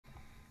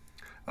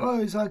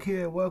Hello, Zach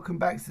here. Welcome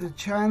back to the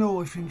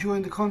channel. If you're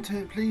enjoying the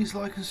content, please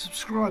like and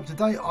subscribe.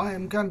 Today I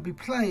am going to be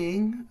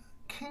playing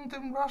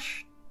Kingdom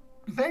Rush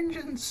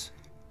Vengeance.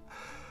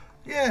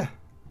 Yeah,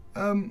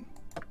 I've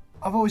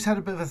always had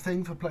a bit of a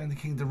thing for playing the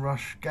Kingdom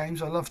Rush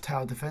games. I love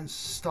tower defense.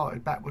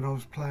 Started back when I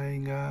was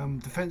playing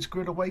Defense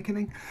Grid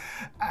Awakening,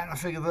 and I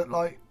figured that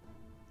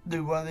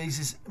new one of these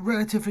is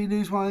relatively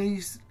new. One of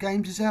these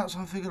games is out,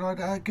 so I figured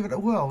I'd give it a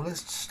whirl.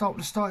 Let's start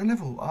with the starting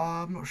level.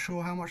 I'm not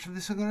sure how much of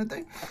this I'm going to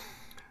do,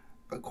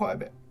 but quite a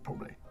bit,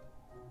 probably.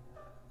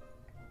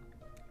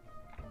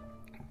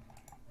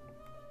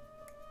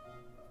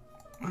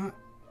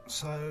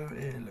 So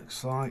it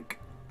looks like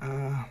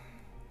alright,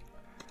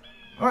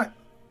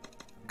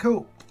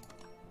 cool.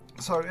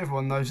 So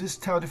everyone knows this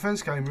tower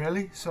defense game,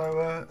 really.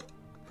 So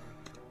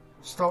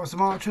start with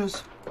some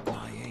archers.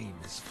 My aim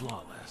is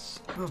flawless.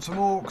 Build some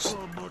orcs.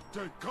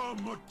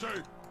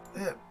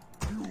 Yep.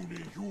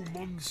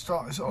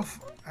 Start this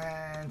off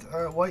and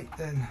wait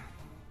then.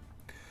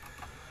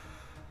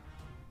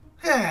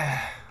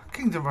 Yeah,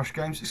 Kingdom Rush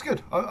games, it's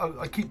good.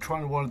 I keep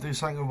trying to want to do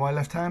something with my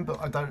left hand, but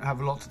I don't have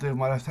a lot to do with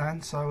my left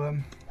hand, so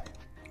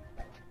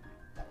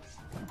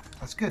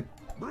that's good.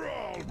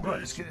 Right,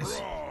 let's get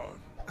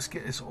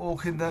this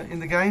orc in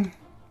the game.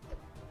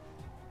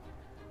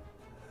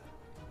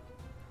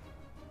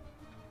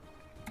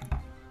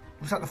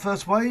 Was that the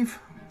first wave?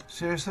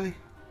 Seriously?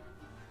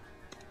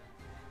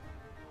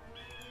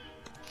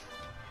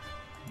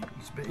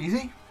 It's a bit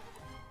easy.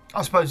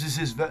 I suppose this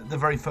is the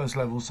very first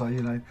level, so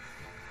you know,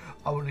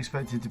 I wouldn't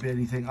expect it to be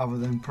anything other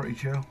than pretty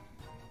chill.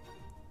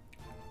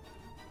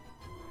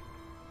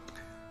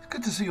 It's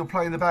good to see you're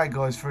playing the bad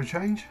guys for a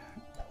change.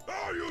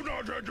 Are you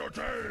not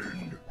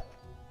entertained?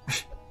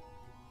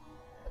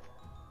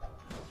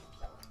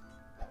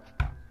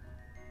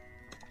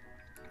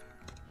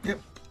 Yep,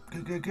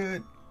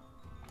 good.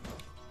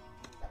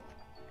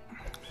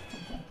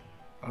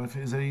 I don't know if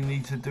there's any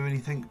need to do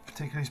anything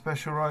particularly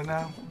special right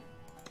now.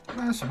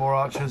 Some more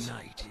archers. The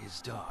night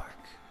is dark.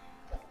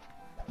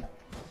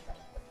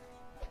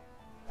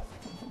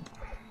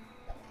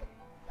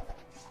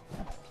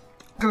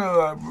 I'm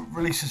going to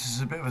release this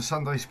as a bit of a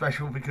Sunday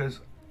special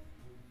because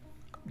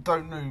I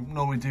don't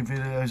normally do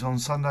videos on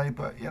Sunday,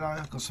 but you know,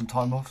 I've got some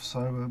time off,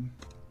 so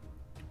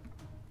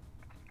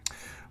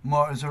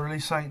might as well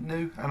release something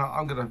new. And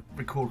I'm going to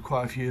record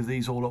quite a few of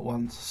these all at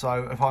once,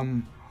 so if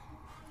I'm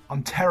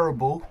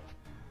terrible,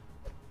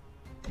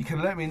 you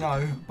can let me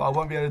know, but I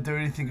won't be able to do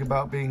anything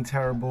about being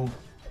terrible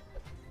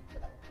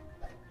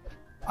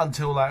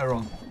until later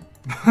on.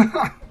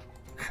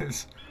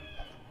 Because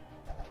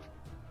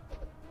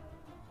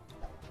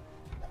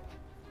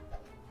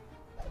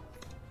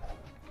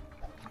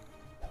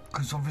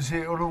obviously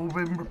it would all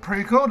been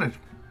pre-recorded.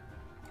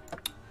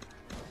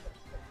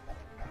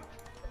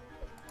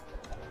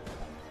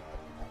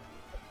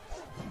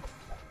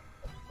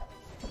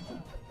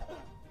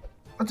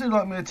 I do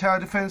like me a tower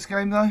defense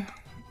game though.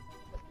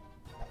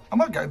 I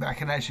might go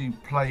back and actually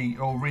play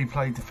or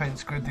replay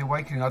Defense Grid The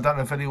Awakening. I don't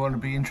know if anyone would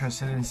be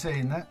interested in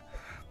seeing that.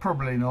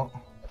 Probably not.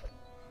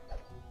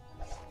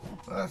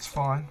 But that's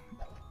fine.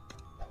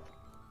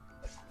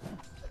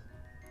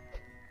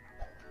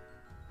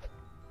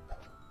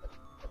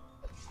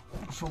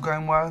 It's all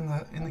going well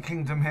in the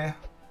kingdom here.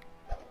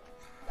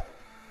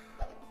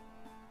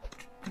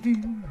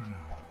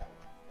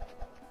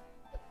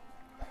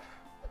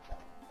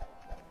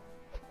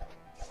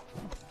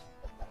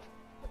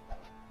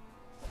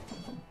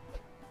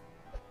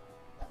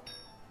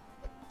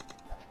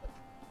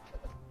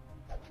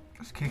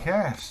 Let's kick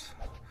ass.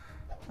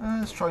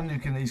 Let's try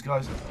nuking these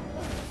guys.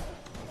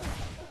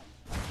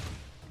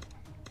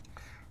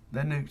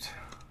 They're nuked.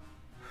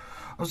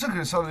 I was looking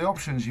at some of the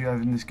options you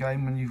have in this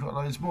game, and you've got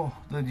loads more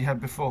than you had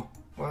before.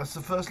 Well, that's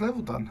the first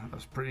level done.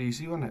 That's pretty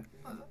easy, wasn't it?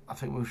 I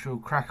think we shall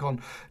crack on.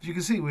 As you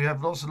can see, we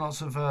have lots and lots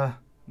of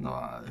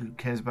who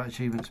cares about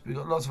achievements? We've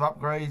got lots of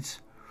upgrades,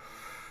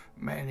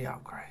 many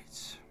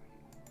upgrades,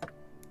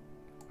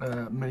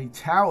 many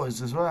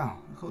towers as well.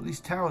 We've got these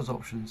towers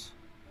options.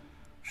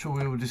 I'm sure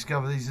we will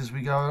discover these as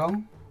we go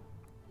along.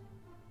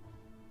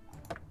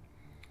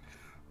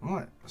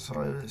 Right, so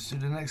let's do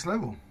the next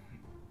level.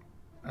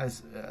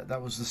 As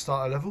that was the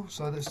starter level,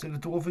 so let's do the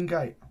Dwarven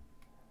Gate.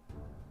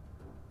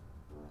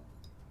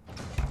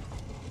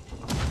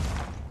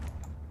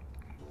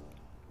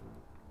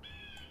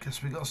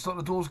 Guess we got to stop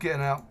the dwarves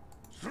getting out.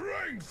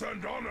 Strength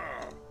and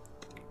honor.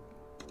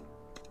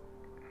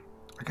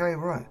 Okay,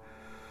 right.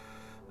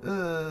 What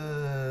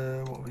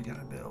are we going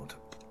to build?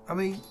 I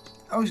mean,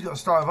 always got to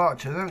start with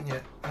archers, haven't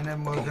you? And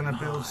then we're going to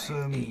build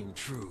some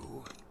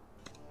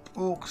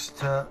orcs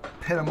to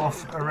pin them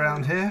off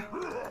around here.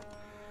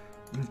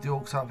 Move the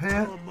orcs up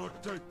here.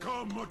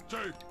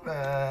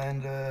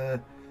 And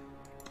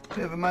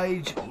bit of a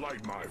mage.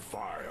 Light my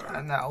fire.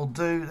 And that'll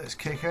do. Let's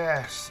kick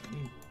ass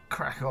and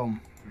crack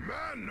on.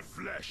 Man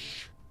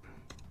flesh.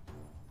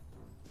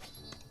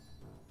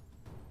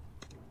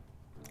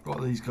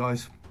 What are these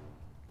guys?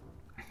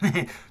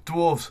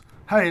 Dwarves.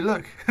 Hey,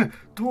 look.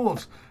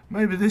 Dwarves.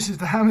 Maybe this is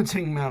the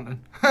Hammerting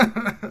Mountain.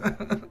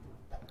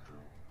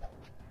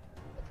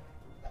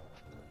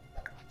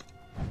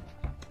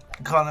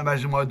 can't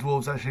imagine my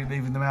dwarves actually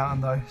leaving the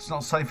mountain though. It's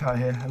not safe out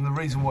here, and the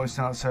reason why it's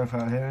not safe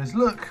out here is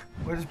look,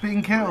 we're just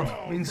being killed,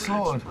 being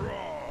slaughtered.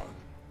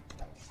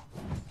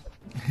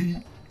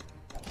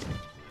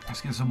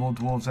 Let's get some more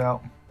dwarves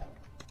out.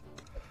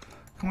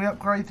 Can we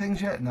upgrade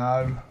things yet?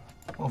 No.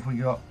 What have we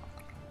got?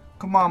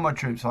 Command my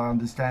troops. I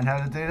understand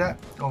how to do that.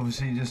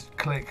 Obviously, you just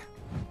click,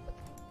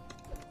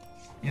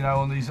 you know,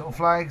 on these little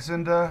flags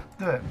and do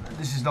it.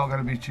 This is not going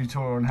to be a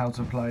tutorial on how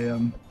to play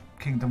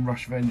Kingdom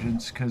Rush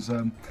Vengeance because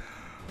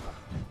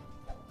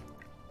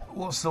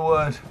what's the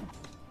word?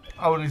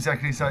 I wouldn't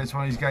exactly say it's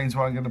one of these games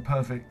where I'm going to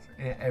perfect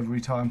it every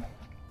time.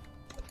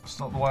 It's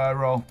not the way I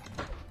roll.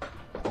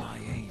 My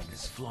aim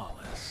is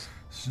flawless.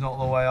 It's not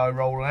the way I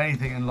roll on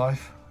anything in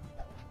life.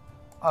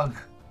 Ugh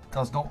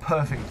does not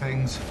perfect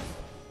things.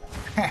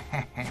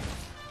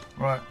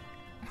 Right.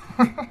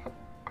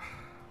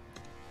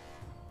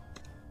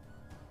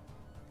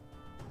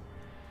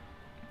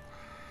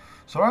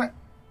 It's alright.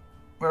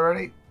 We're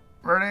ready.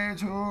 Ready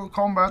to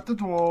combat the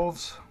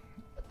dwarves.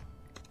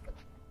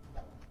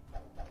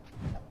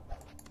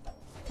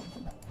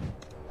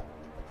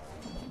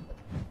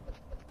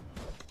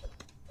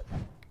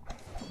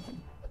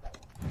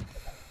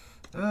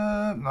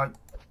 No.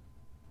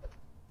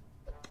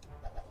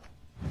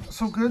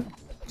 It's all good.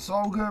 It's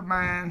all good,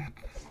 man.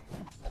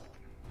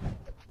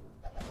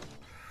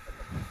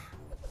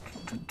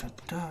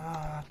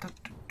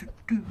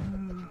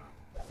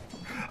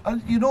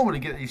 You normally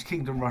get these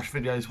Kingdom Rush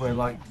videos where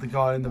like the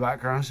guy in the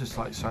background's just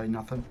like saying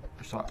nothing.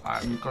 It's like,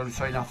 I'm going to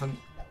say nothing.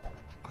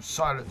 Because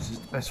silence is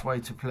the best way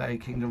to play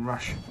Kingdom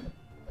Rush.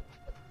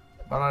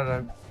 But I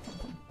don't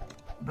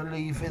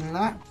believe in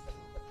that.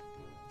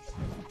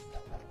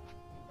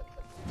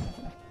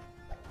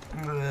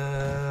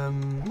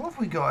 What have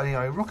we got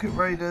anyway? Rocket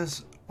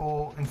Raiders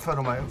or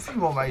Infernal Mage? A few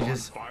more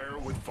mages. Fire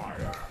with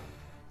fire.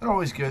 They're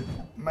always good.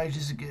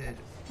 Mages are good.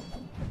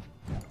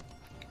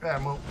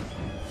 Yeah, we'll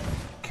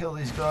kill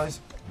these guys.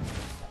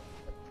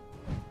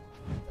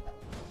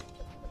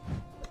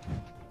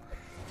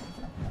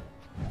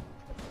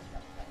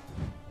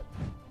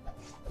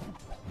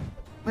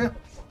 Yep.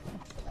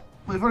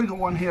 We've only got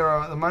one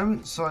hero at the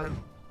moment, so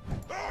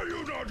Are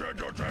you not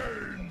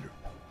entertained?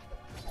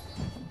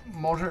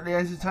 moderately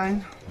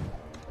entertained.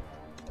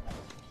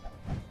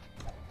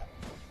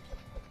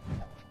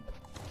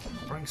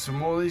 Bring some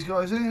more of these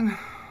guys in.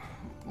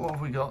 What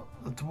have we got?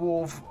 The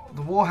dwarf,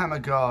 the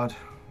Warhammer Guard.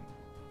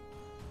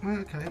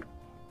 Okay.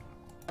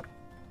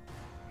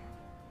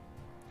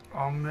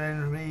 Armed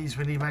enemies,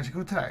 we need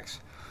magical attacks.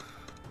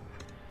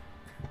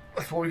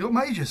 That's why we got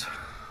mages.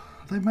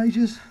 Are they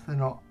mages? They're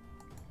not.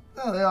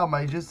 No, they are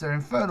mages. They're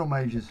infernal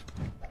mages.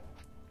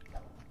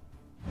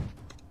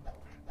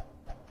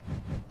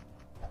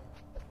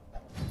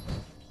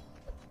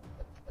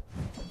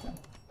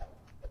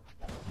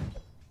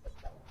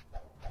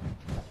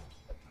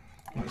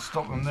 Let's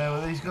stop them there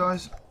with these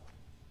guys.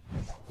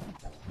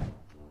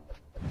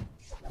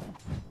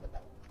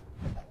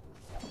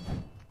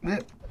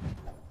 Yep.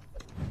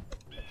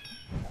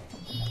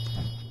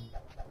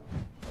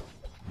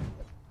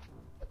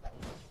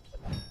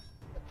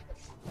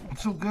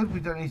 It's all good.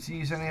 We don't need to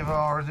use any of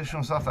our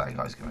additional stuff. That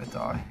guy's going to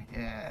die.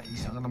 Yeah,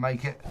 he's not going to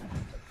make it.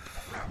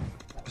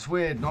 It's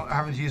weird not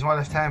having to use my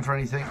left hand for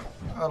anything.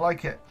 I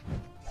like it.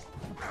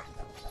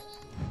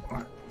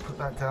 Right, put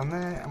that down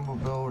there and we'll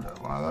build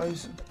one of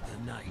those.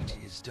 The night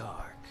is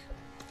dark.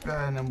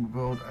 And then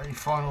we'll build a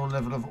final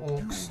level of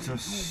orcs to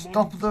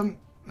stop them.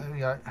 There we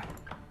go.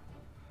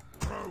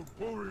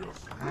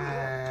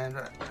 And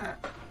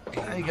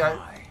there you go.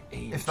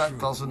 If that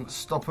doesn't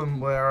stop them,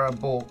 we're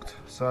balked.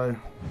 So,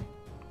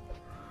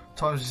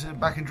 time to sit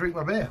back and drink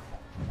my beer.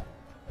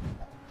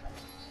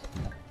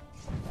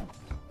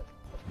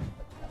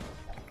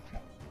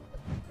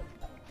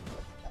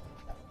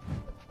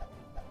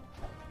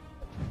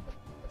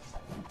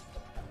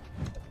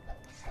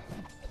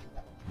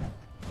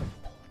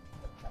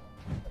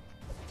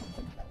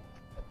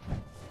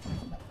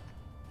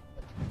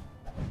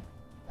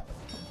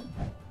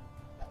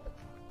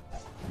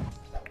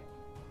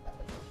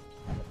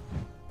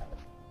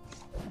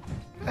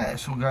 Yeah,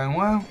 it's all going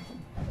well.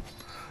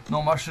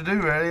 Not much to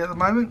do really at the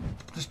moment.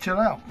 Just chill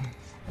out.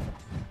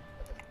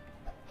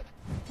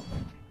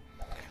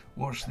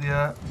 Watch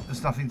the.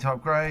 There's nothing to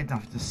upgrade,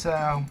 nothing to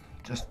sell.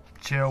 Just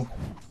chill.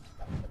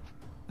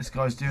 This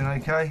guy's doing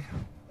okay.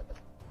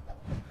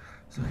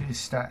 Let's look at his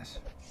stats.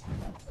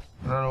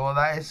 I don't know what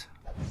that is.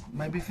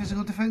 Maybe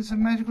physical defense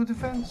and magical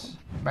defense.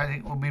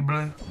 Magic will be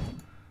blue.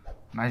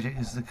 Magic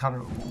is the colour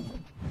of all.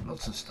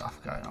 Lots of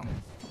stuff going on.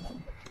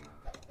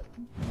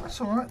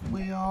 That's alright.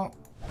 We are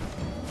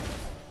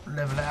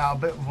level it out a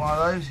bit with one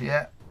of those,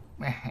 yeah.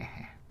 Did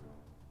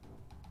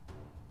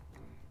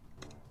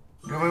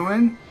we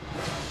win?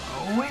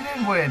 Oh, we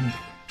did win.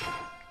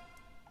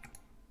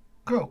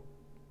 Cool.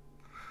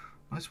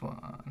 Nice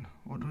one.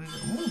 What do we do?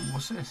 Ooh,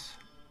 what's this?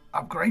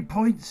 Upgrade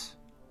points.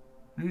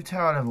 New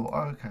tower level.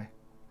 Oh, okay.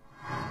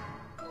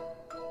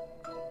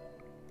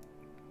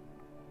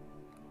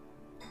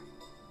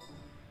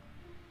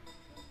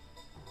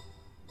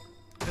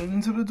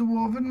 Into the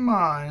Dwarven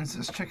Mines.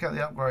 Let's check out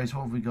the upgrades.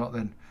 What have we got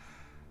then?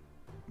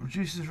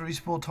 Reduces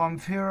respawn time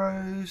of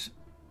heroes.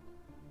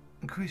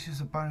 Increases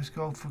the bonus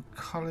gold for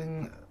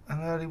culling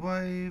an early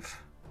wave.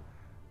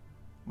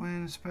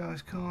 When the spell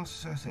is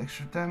cast, has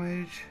extra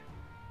damage.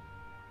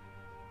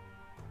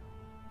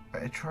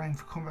 Better train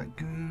for combat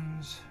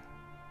goons.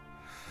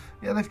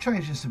 Yeah, they've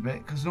changed this a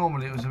bit because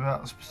normally it was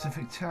about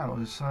specific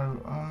towers. So,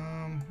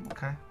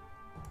 okay.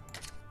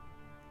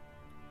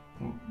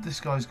 Well, this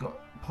guy's got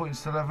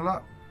points to level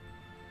up.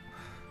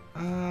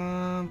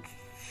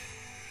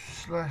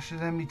 Slash an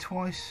enemy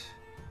twice.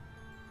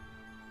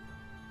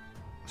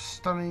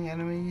 Stunning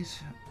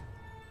enemies.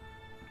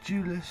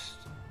 Duelist.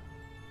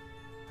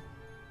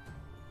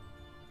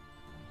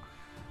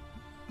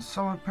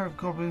 Summon a pair of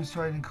goblins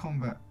to aid in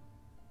combat.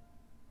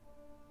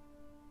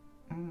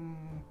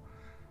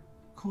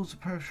 Calls a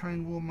pair of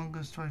trained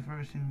warmongers to aid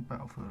various in the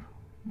battlefield.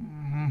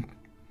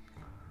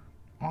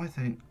 I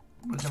think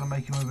we're going to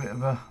make him a bit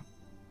of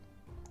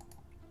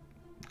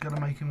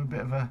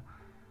a.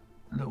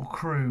 Little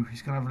crew.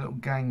 He's going to have a little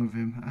gang with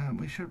him.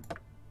 We should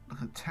look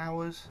at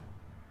towers.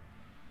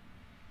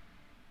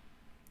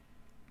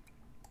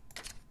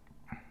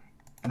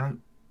 No.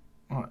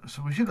 Right,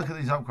 so we should look at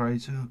these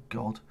upgrades. Oh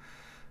god.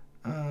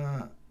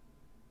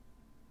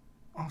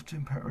 After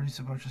impact, release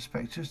a bunch of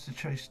spectres to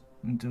chase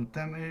and deal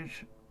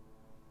damage.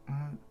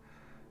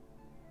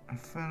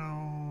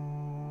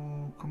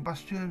 Infernal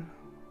combustion.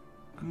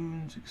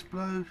 Goons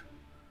explode.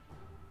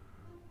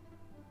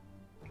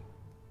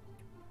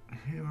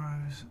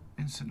 Heroes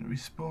instantly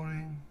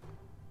respawning.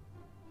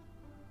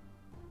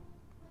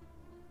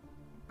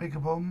 Bigger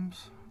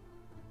bombs.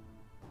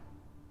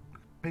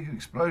 Bigger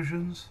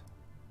explosions.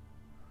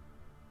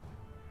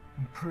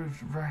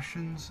 Improved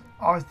rations.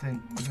 I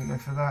think we're going to go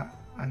for that.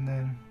 And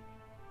then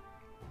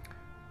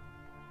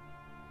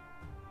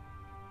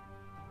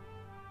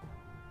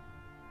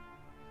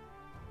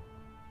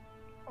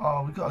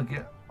oh, we've got to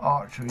get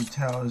archery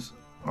towers.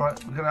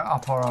 Alright, we're going to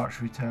up our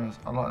archery towers.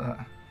 I like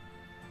that.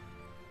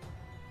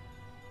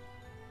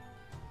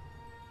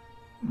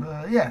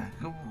 Yeah,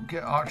 we'll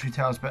get archery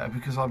towers better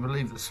because I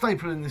believe the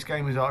staple in this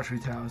game is archery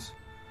towers.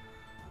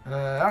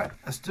 Alright,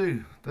 let's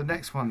do the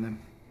next one then.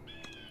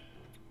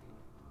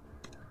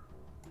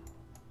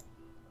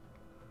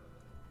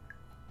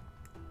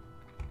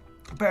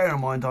 Bear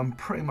in mind, I'm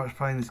pretty much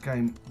playing this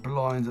game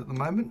blind at the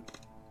moment.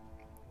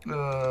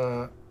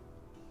 Right,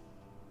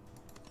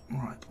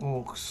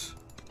 orcs.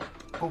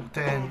 Orc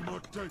den.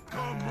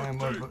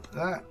 And we'll put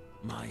that.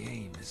 My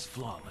aim is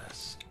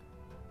flawless.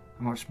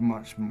 How much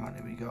money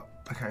we got?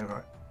 Okay,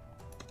 right.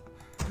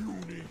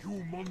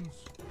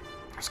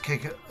 Let's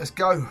kick it. Let's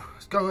go.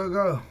 Let's go, go,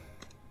 go.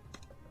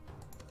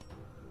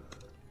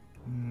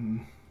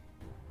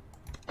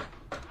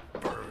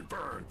 Burn,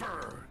 burn,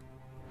 burn.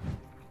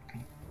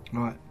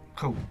 Right,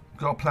 cool.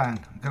 Got a plan.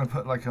 I'm going to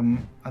put like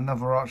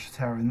another archer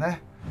tower in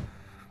there.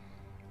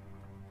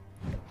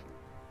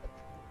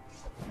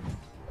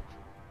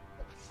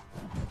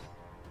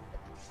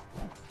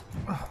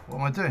 Oh, what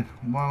am I doing?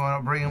 Why am I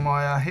not bringing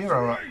my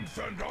hero up?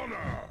 And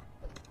honor.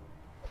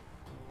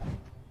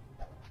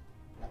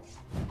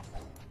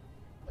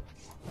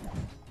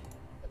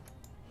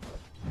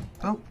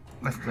 Oh,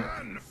 left click.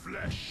 And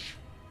flesh.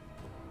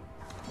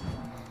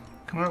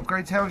 Can we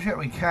upgrade towers yet?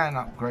 We can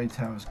upgrade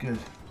towers. Good.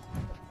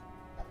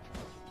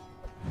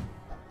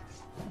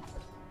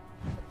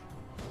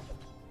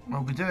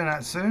 We'll be doing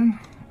that soon.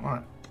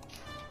 Right.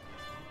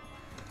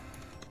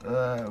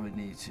 We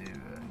need to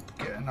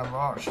get another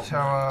arch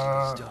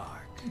tower.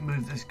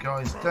 Move this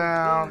guy's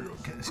down.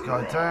 Get this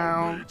guy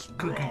down.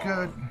 Good, good,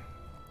 good.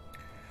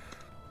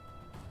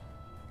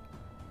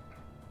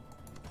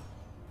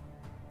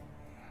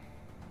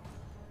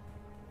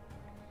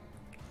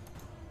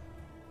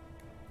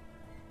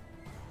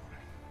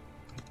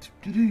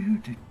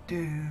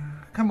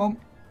 Come on.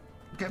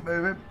 Get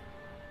moving.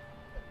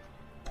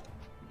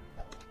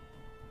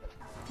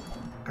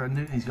 Go and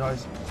nuke these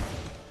guys.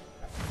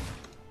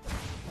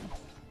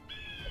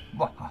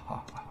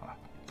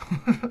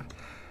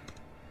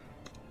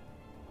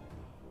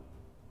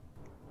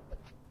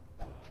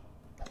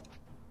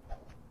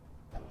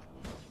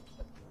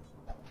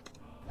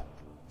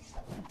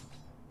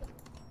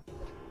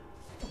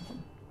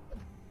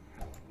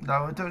 No,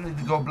 I don't need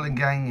the goblin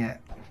gang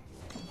yet.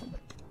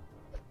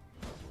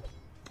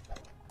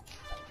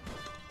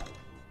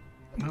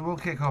 We will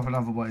kick off in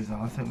other ways though.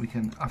 I think we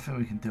can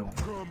deal with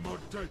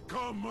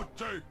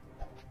it.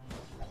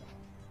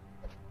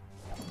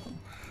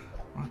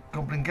 Right,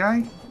 goblin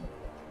gang.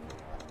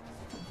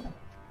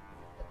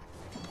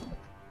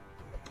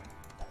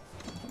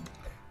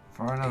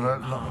 Throw another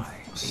lot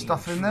of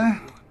stuff in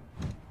there.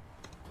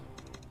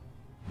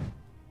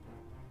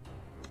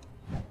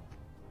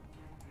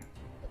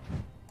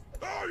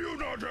 Are you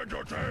not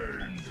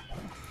entertained?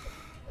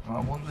 I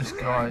want this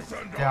guy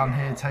down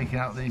here taking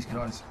out these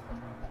guys.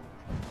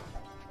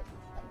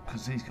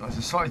 Because these guys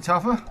are slightly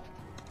tougher.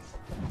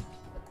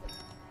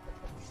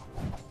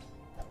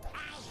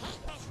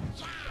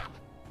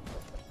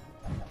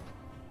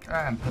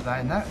 And put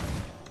that in there.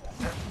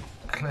 Yep.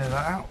 clear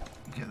that out.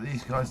 Get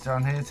these guys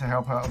down here to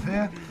help out of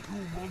here.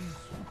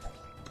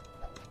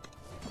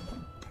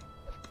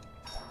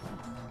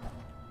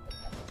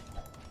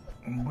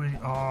 We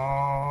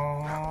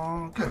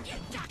are good.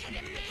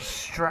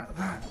 Strap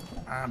that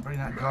and bring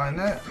that guy in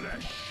there.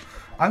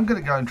 I'm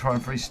going to go and try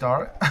and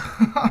 3-star it.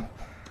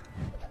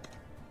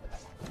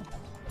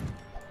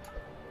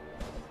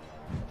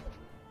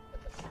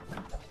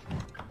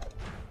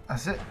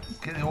 That's it.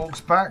 Get the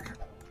orcs back.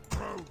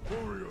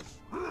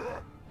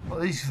 What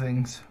are these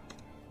things?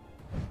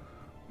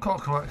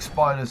 Clockwork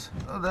spiders.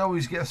 Oh, they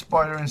always get a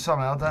spider in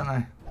somehow, don't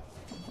they?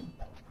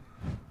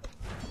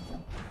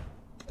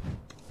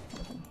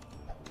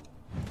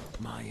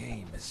 My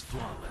aim is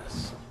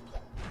flawless.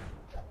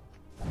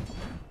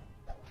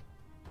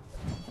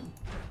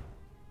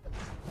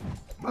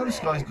 Oh, this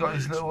guy's got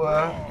his little,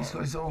 he's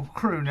got his little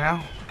crew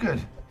now.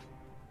 Good.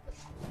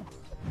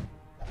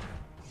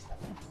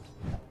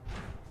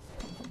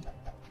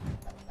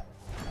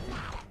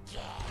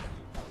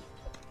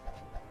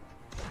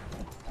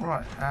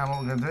 Right, and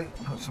what we're going to do,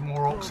 put some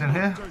more orcs in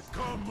here.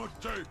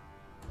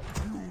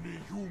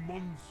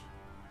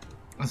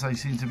 As they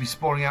seem to be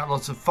spawning out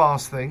lots of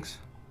fast things.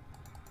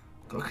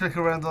 Got to click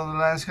around on the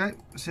landscape,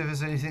 see if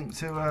there's anything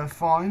to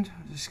find,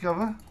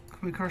 discover. Can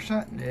we crush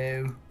that?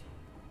 No.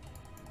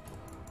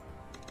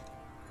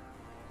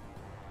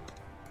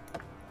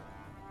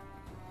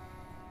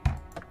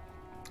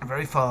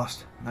 Very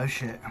fast, no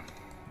shit.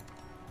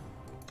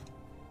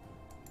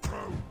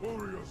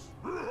 Warriors,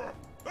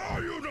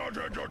 are you not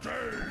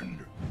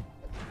entertained?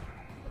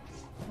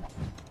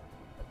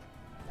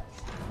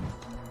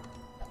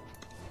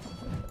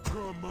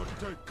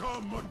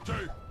 Come and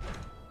take.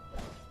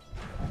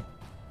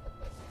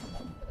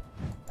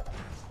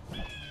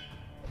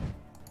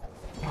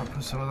 I'll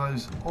put some of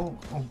those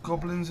old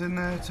goblins in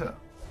there to,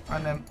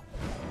 and then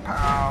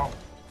pow.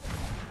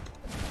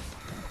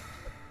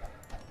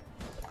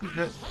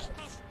 Good.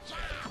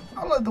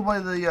 I like the way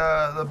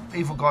the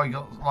evil guy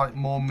got like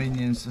more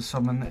minions to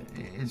summon.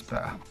 It is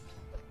better.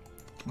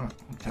 Right,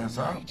 cast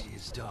that. Night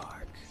is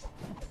dark.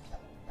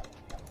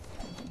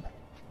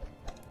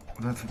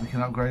 I don't think we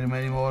can upgrade him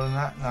any more than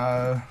that.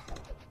 No.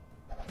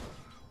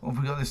 What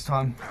have we got this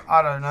time?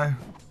 I don't know.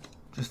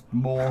 Just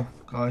more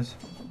guys.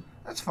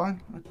 That's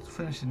fine. We're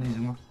finishing these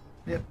off.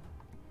 Yep.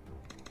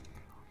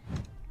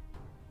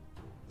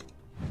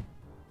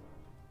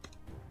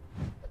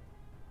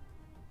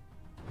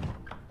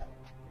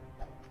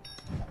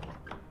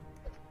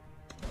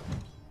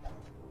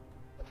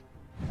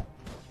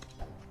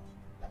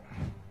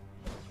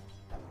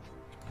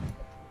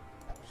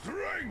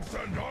 Strength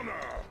and honor.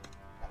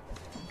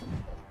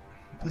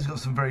 He's got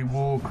some very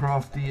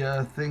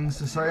Warcrafty things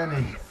to say,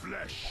 hasn't he?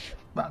 Flesh.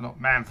 But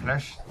not man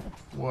flesh.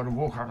 World of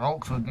Warcraft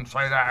Hulks wouldn't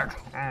say that.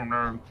 Oh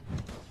no.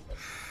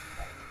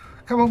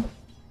 Come on.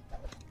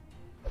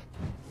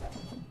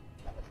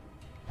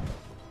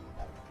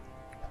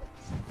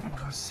 I've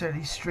got a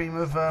steady stream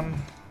of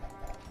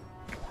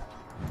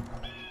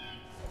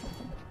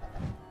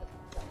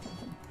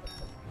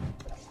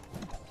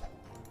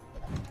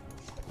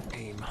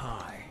Aim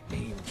high,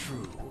 aim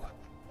true.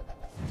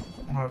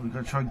 Right, we've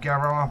got to try and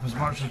gather them up as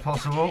much as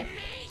possible.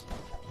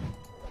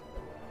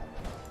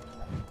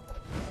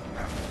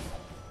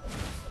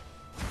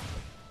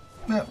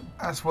 Yep,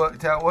 that's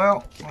worked out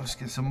well. Let's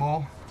get some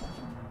more.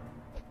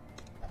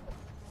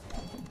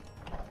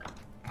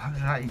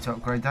 180 to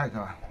upgrade that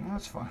guy. Well,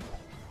 that's fine.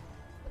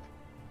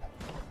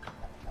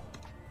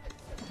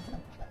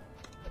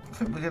 I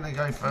think we're going to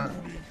go for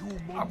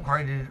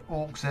upgraded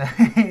orcs there.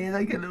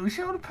 They get little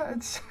shoulder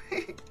pads.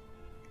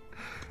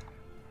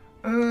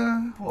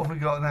 What have we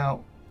got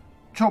now?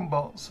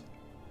 Chombots.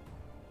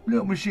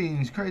 Little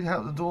machines created to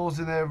help the dwarves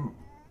in their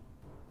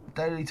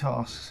daily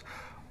tasks.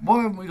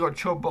 Why haven't we got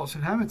chombots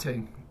in Hammer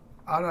Team?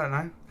 I don't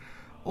know.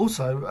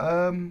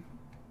 Also,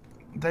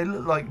 they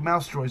look like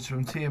mouse droids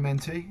from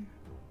TMNT.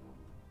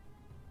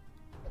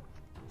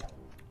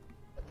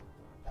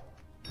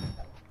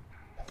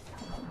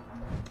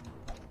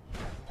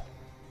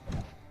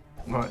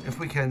 Right, if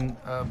we can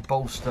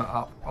bolster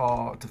up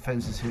our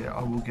defences here,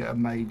 I will get a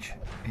mage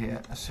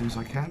here as soon as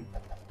I can.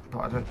 But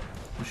I don't,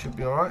 we should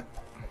be alright.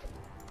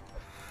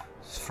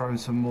 Just throw in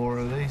some more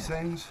of these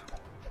things.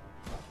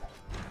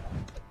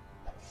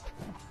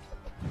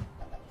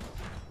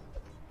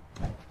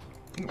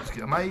 Let's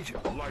get a mage.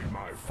 Light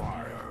my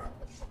fire.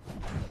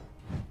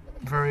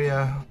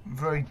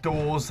 Very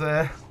doors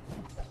there.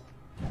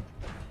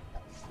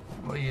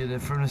 What are you,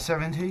 from the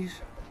 70s?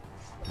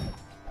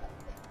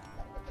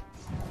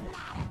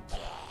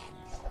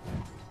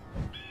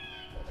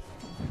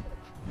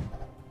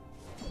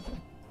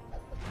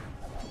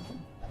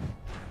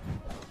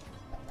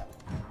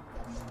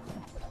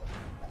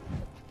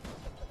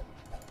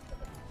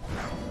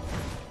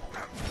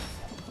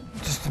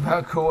 Just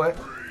about caught it.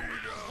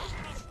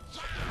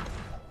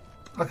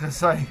 Like I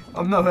say,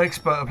 I'm no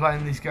expert at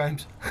playing these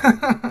games.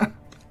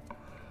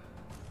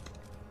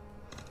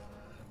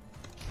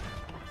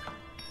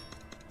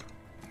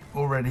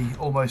 Already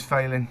almost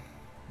failing.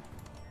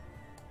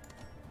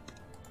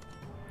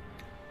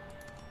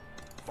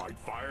 Fight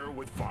fire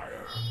with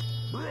fire.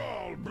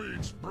 Brawl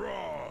beats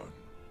brawn.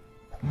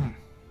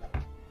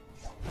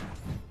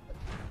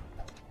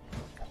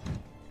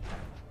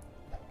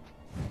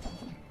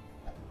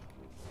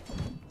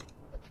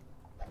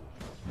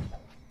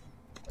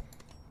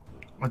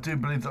 I do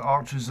believe that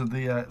archers are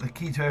the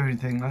key to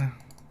everything, though.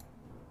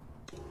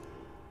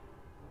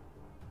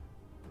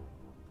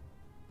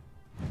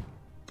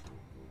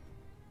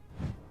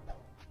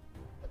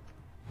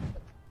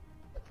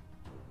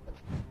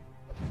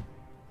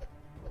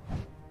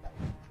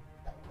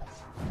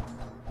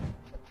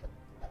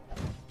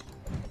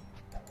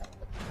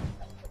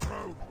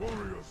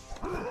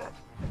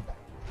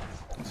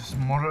 Just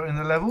monitoring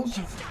the levels.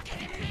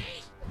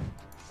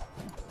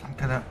 I'm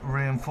gonna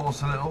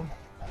reinforce a little.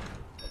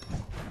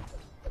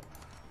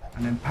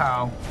 And then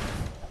pow.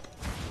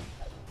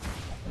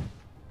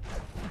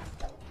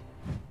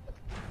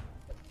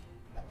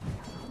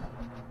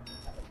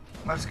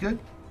 That's good.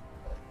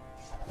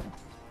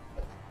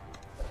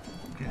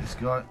 Get this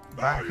guy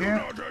back here.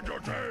 Not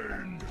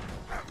entertained.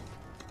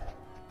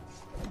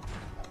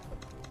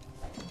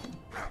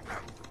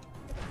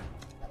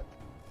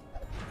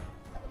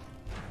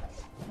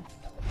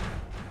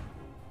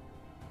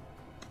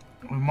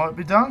 We might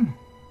be done.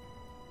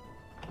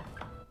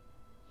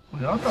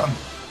 We are done.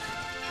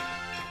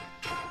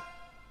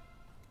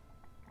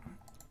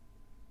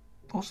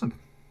 Awesome.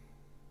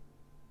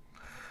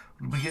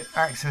 What do we get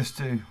access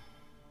to?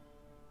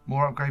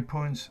 More upgrade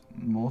points,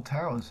 more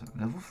towers.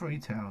 Level 3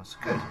 towers.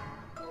 Good.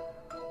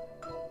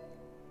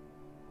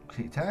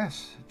 Kicked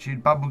ass.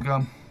 Chewed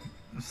bubblegum.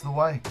 That's the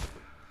way.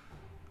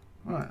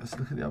 Right, let's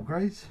look at the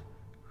upgrades.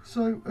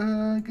 So,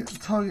 get the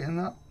targeting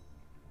up.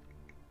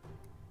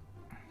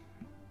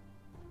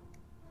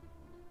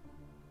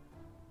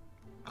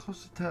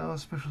 Cost of tower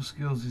special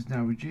skills is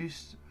now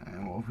reduced.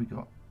 And what have we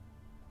got?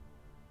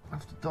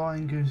 After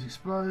dying, goons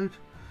explode.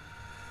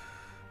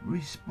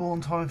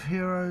 Respawn time of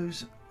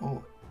heroes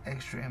or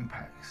extra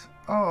impacts.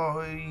 Oh,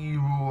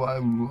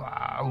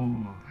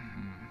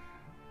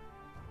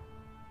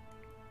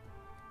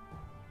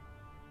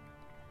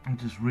 I'm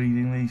just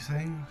reading these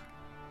things.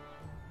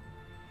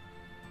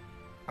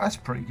 That's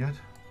pretty good.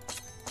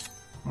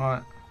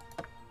 Right.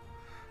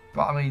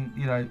 But I mean,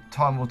 you know,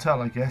 time will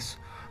tell, I guess.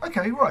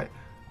 Okay, right.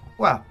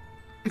 Well,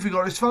 if you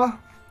got this far,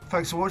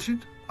 thanks for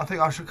watching. I think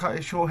I should cut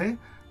it short here.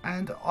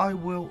 And I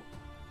will...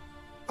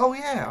 Oh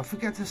yeah, I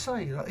forget to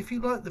say, like, if you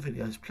like the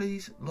videos,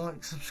 please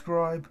like,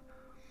 subscribe.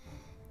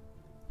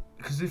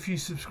 Because if you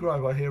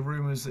subscribe, I hear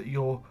rumours that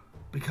you'll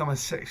become a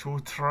sexual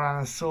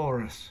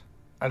Tyrannosaurus.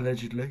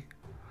 Allegedly.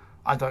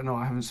 I don't know,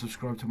 I haven't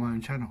subscribed to my own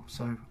channel,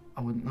 so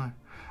I wouldn't know.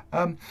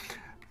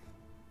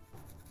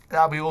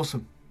 That'll be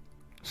awesome.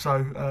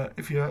 So,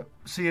 if you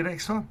see you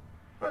next time.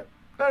 Right,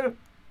 later.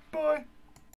 Bye.